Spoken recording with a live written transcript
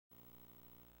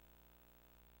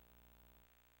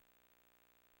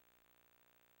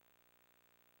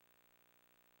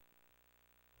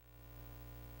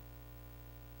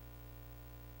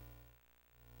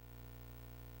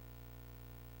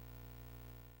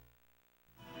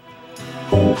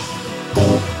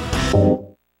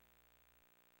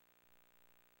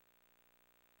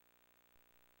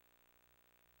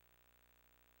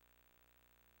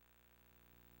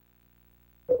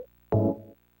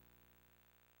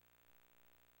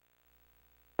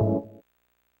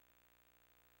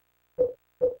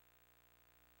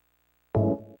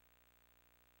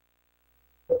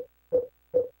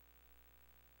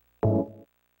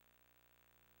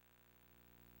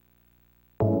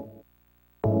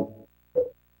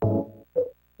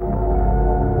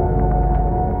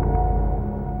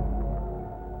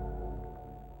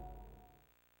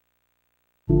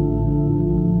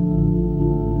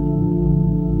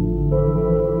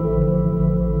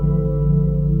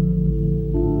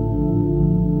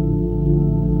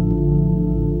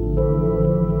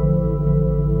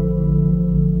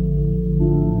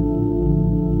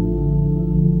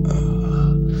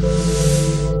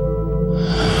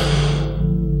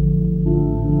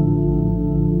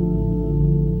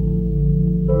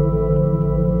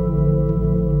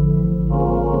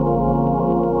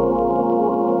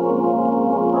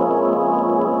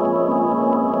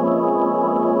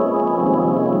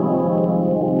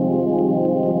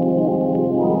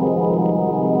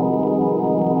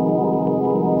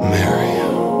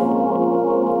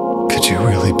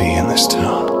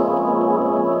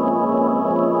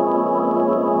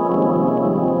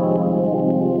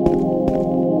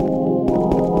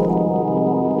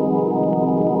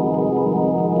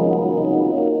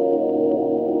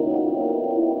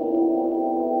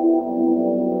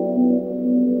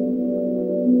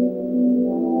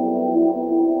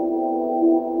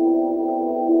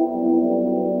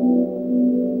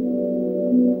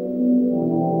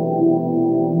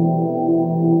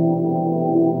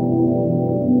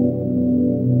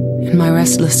In my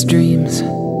restless dreams,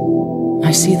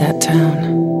 I see that town.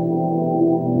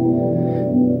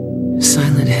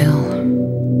 Silent Hill.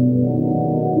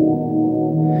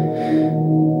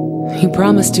 You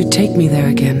promised you'd take me there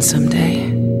again someday,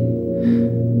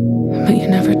 but you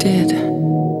never did.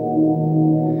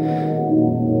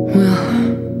 Well,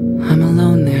 I'm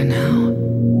alone there now,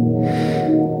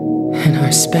 in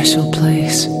our special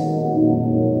place,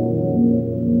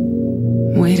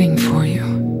 waiting for you.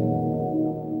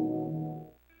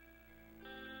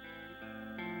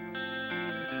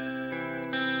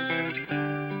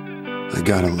 I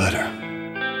got a letter.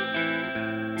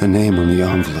 The name on the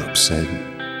envelope said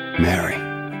Mary.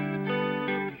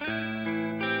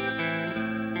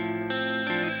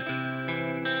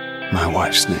 My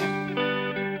wife's name.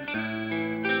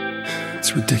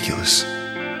 It's ridiculous.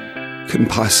 Couldn't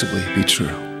possibly be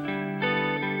true.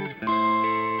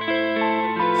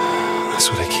 That's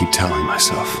what I keep telling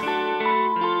myself.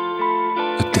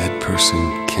 A dead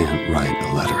person can't write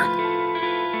a letter.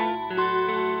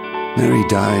 Mary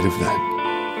died of that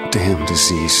damn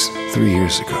disease 3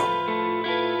 years ago.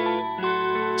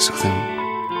 So then,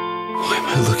 why am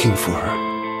I looking for her?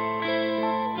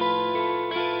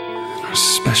 In our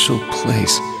special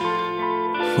place.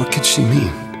 What could she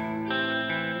mean?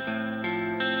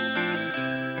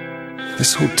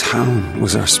 This whole town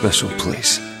was our special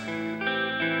place.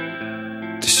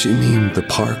 Does she mean the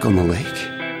park on the lake?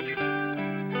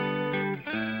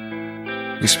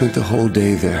 We spent the whole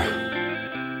day there.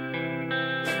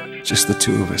 Just the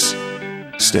two of us,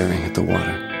 staring at the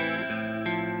water.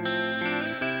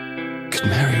 Could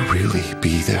Mary really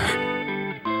be there?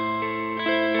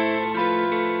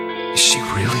 Is she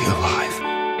really alive?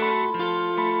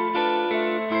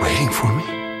 Waiting for me?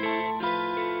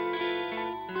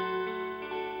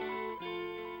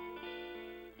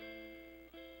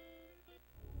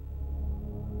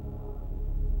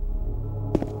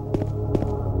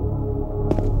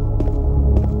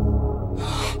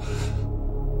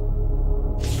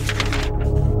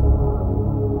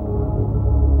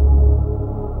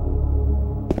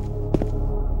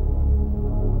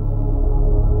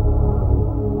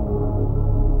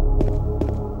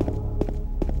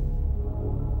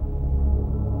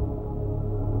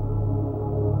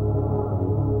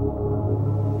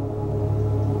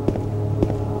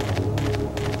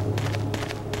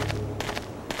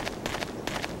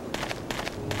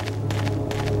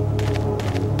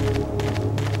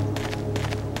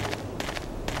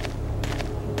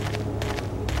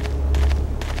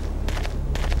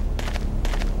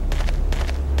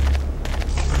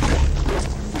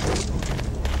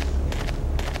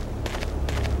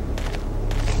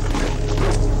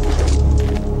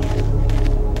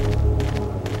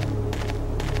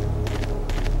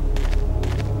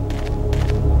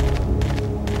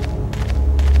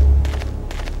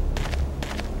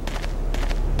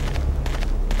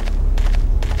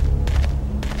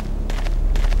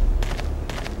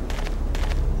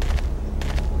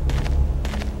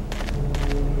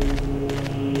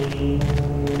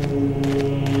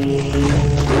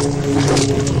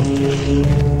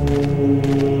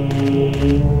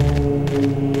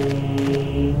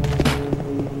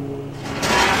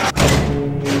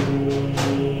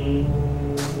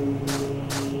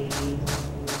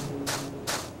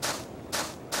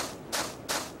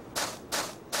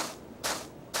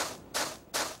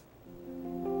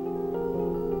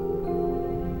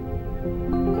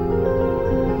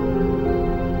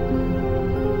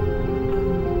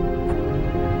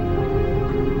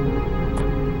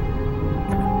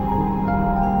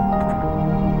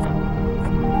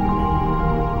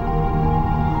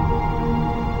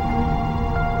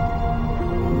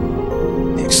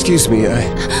 Excuse me,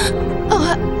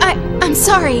 I'm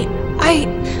sorry.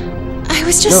 I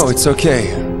was just... No, it's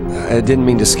okay. I didn't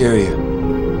mean to scare you.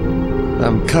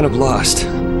 I'm kind of lost.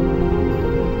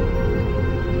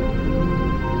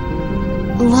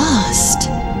 Lost?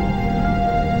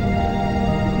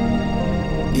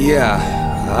 Yeah,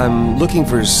 I'm looking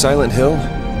for Silent Hill.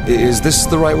 Is this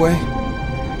the right way?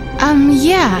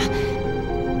 Yeah.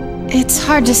 It's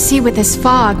hard to see with this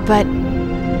fog, but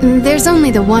there's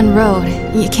only the one road.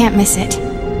 You can't miss it.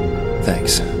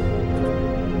 Thanks.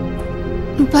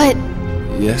 But...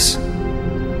 Yes?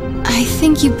 I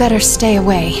think you better stay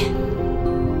away.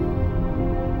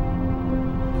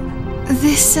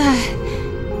 This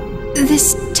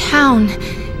town...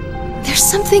 There's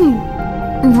something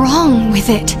wrong with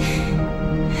it.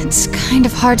 It's kind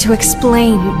of hard to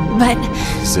explain, but...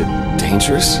 Is it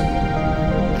dangerous?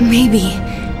 Maybe.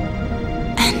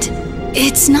 And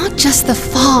it's not just the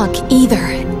fog, either.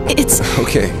 It's...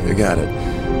 Okay, I got it.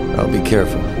 I'll be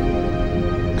careful.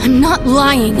 I'm not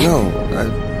lying. No,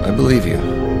 I believe you.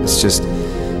 It's just...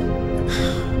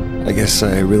 I guess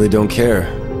I really don't care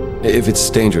if it's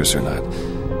dangerous or not.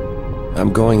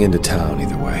 I'm going into town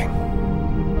either way.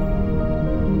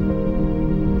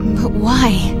 But why?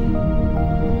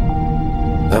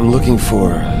 I'm looking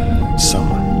for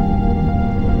someone.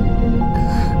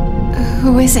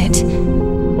 Who is it?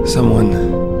 Someone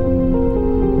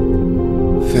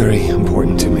very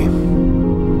important to me.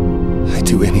 I'd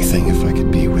do anything if I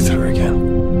could be with her again.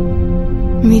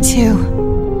 Me too.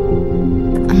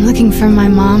 I'm looking for my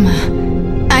mama.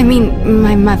 I mean,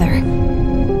 my mother.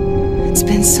 It's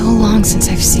been so long since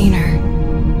I've seen her.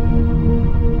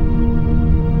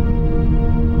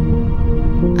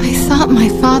 I thought my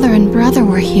father and brother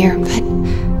were here, but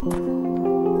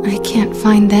I can't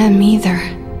find them either.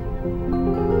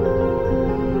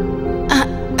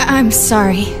 I'm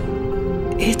sorry.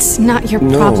 It's not your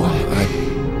problem. No,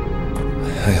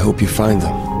 I hope you find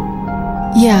them.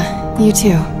 Yeah, you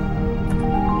too.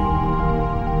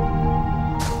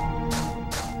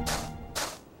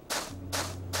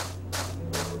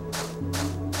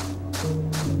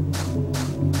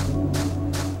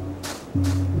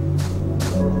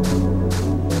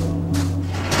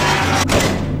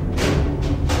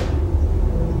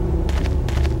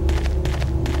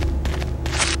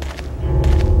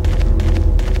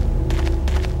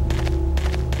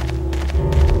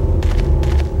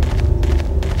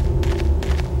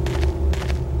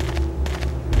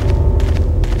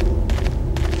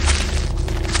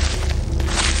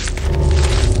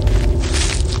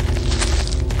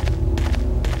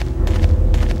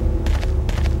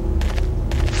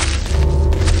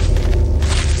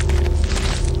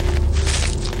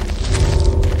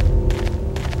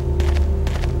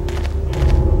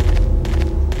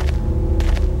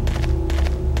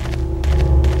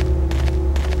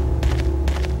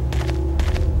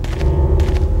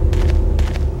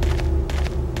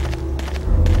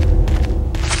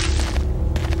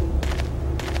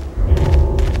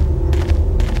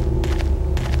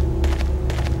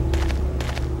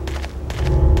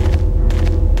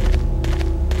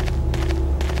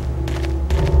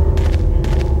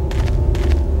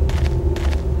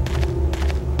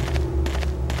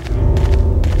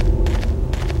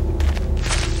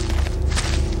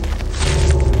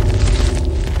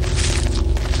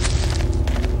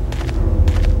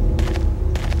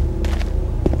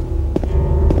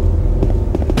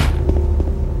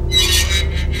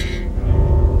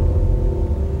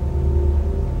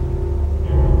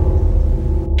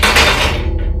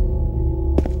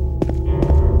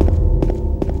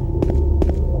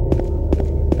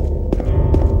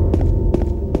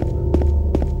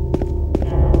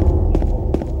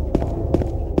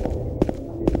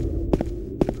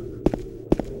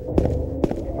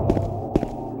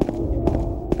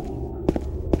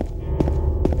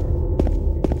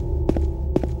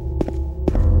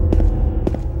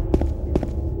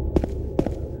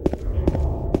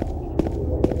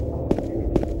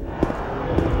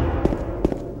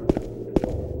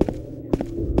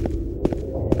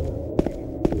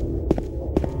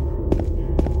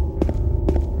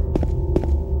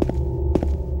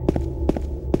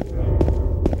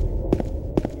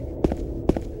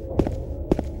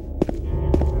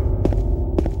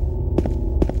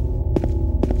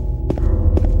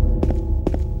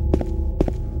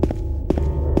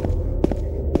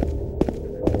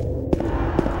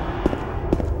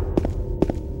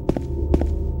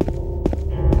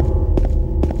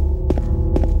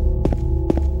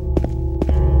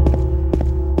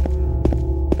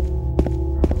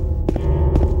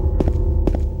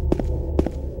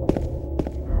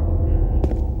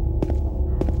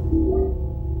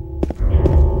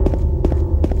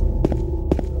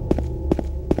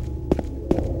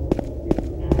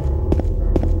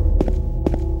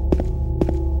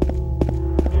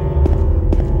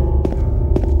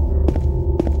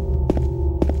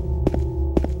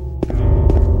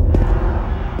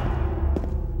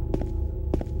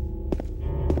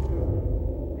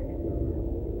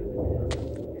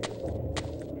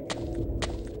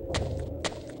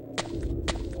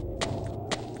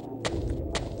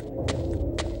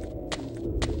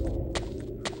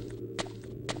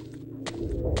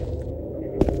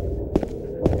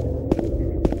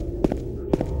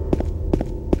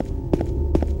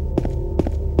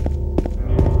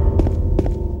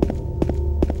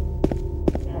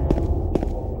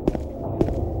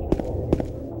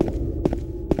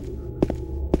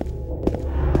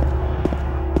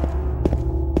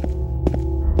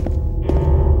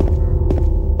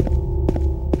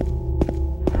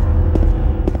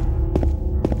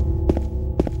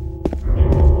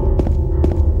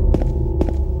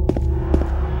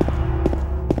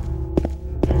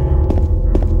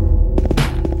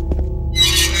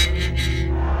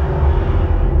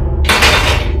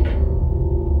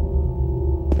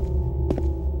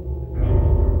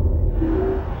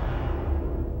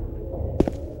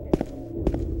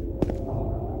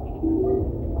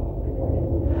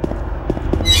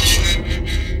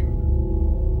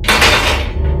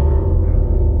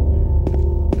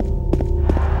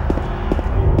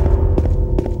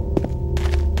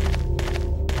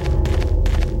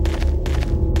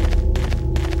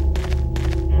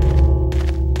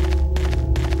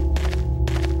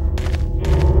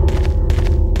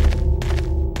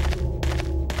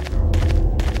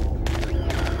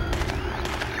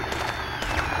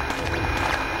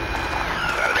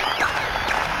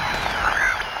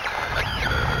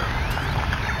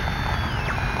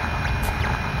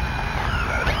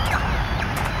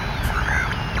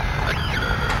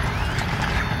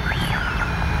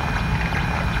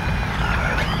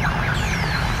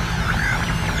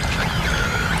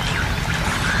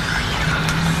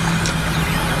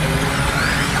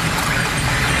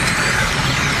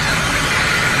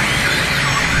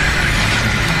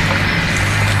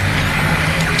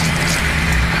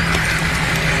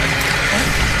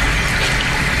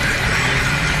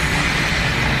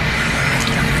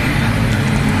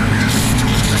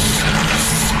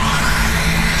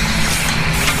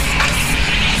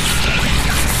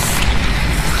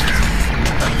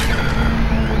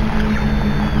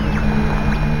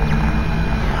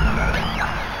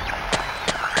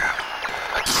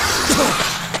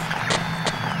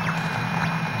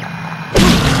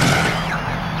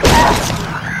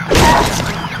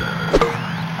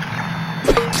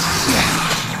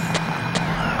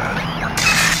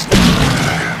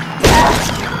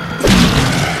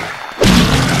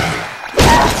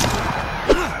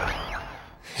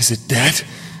 Is it dead?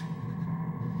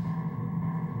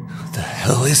 What the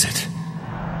hell is it?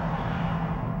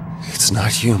 It's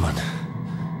not human.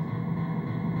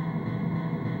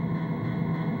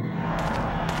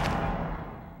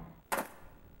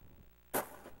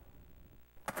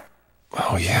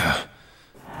 Oh, yeah.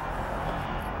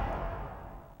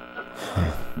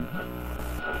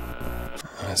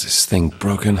 Is this thing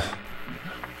broken?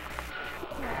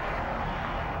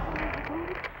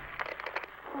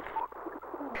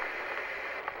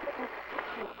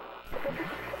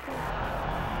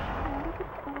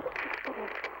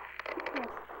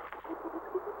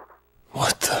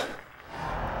 What the?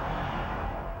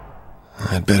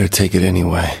 I'd better take it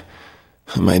anyway.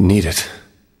 I might need it.